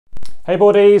Hey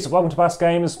boardies, welcome to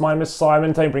AmassGames. My name is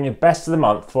Simon. Today I'm bringing you best of the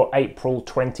month for April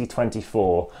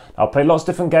 2024. I'll play lots of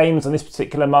different games in this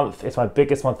particular month. It's my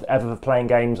biggest month ever for playing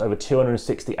games, over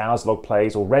 260 hours log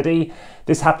plays already.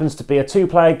 This happens to be a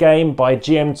two-player game by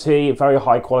GMT, very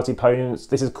high quality opponents.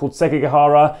 This is called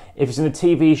Sekigahara. If you've seen the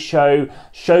TV show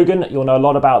Shogun, you'll know a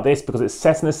lot about this because it's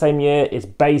set in the same year. It's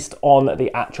based on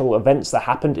the actual events that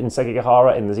happened in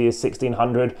Sekigahara in the year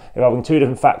 1600, involving two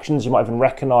different factions. You might even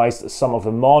recognise some of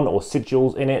the Mon or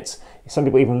sigils in it. Some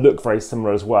people even look very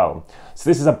similar as well. So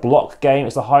this is a block game.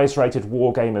 It's the highest rated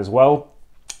war game as well,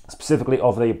 specifically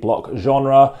of the block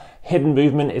genre. Hidden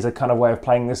movement is a kind of way of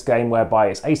playing this game whereby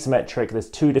it's asymmetric.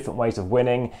 There's two different ways of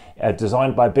winning,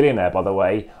 designed by a billionaire, by the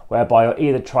way, whereby you're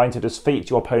either trying to defeat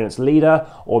your opponent's leader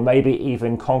or maybe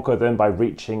even conquer them by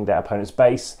reaching their opponent's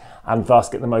base and thus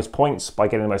get the most points by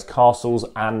getting the most castles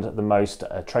and the most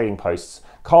trading posts.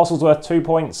 Castle's worth 2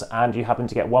 points and you happen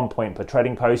to get 1 point per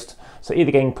trading post. So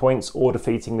either getting points or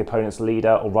defeating the opponent's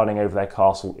leader or running over their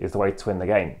castle is the way to win the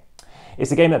game.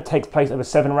 It's a game that takes place over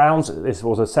 7 rounds. This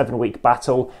was a 7-week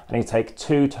battle and you take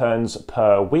 2 turns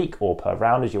per week or per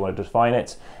round as you want to define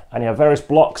it. And you have various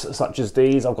blocks such as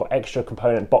these. I've got extra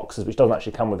component boxes which doesn't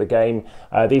actually come with the game.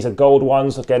 These are gold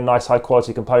ones, again nice high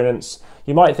quality components.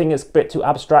 You might think it's a bit too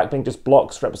abstract being just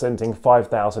blocks representing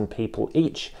 5,000 people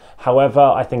each. However,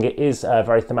 I think it is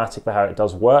very thematic for how it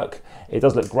does work. It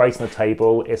does look great on the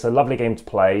table. It's a lovely game to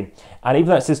play. And even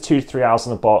though it says 2 to 3 hours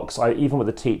in the box, even with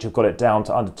the teach, I've got it down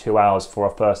to under 2 hours for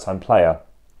a first time player.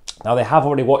 Now they have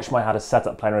already watched my how to set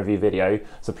up play and review video,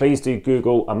 so please do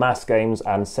Google AmassGames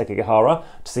and Sekigahara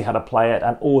to see how to play it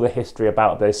and all the history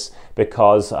about this,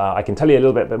 because I can tell you a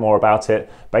little bit more about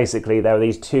it. Basically there were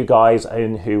these two guys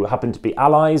who happened to be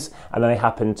allies and then they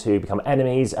happened to become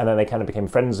enemies and then they kind of became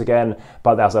friends again,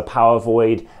 but there was a power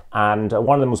void. And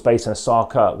one of them was based in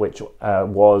Osaka, which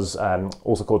was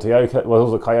also called Kyoto. Well,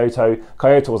 also Kyoto.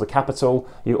 Kyoto was the capital.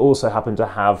 You also happen to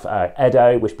have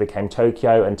Edo, which became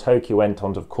Tokyo, and Tokyo went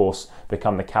on to, of course,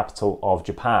 become the capital of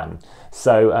Japan.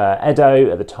 So Edo,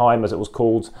 at the time, as it was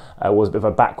called, was a bit of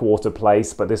a backwater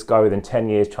place, but this guy within 10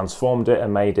 years transformed it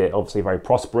and made it obviously very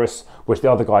prosperous, which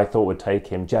the other guy thought would take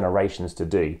him generations to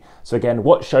do. So again,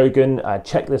 watch Shogun,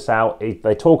 check this out.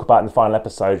 They talk about it in the final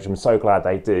episode, which I'm so glad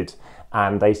they did.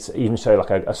 And they even show like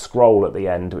a scroll at the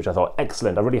end, which I thought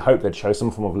excellent. I really hope they'd show some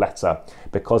form of letter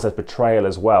because there's betrayal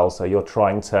as well. So you're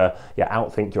trying to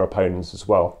outthink your opponents as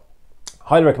well.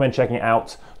 Highly recommend checking it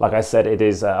out. Like I said, it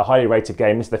is a highly rated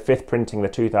game. This is the 5th printing, the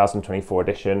 2024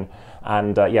 edition.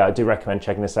 And yeah, I do recommend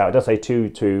checking this out. It does say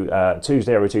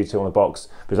 2022 on the box,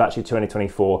 but it's actually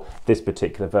 2024, this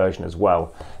particular version as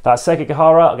well. That's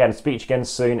Sekigahara. Again, speak again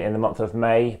soon in the month of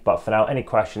May. But for now, any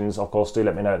questions, of course, do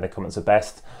let me know in the comments are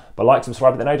best. But like,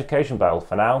 subscribe, and the notification bell.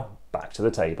 For now, back to the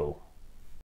table.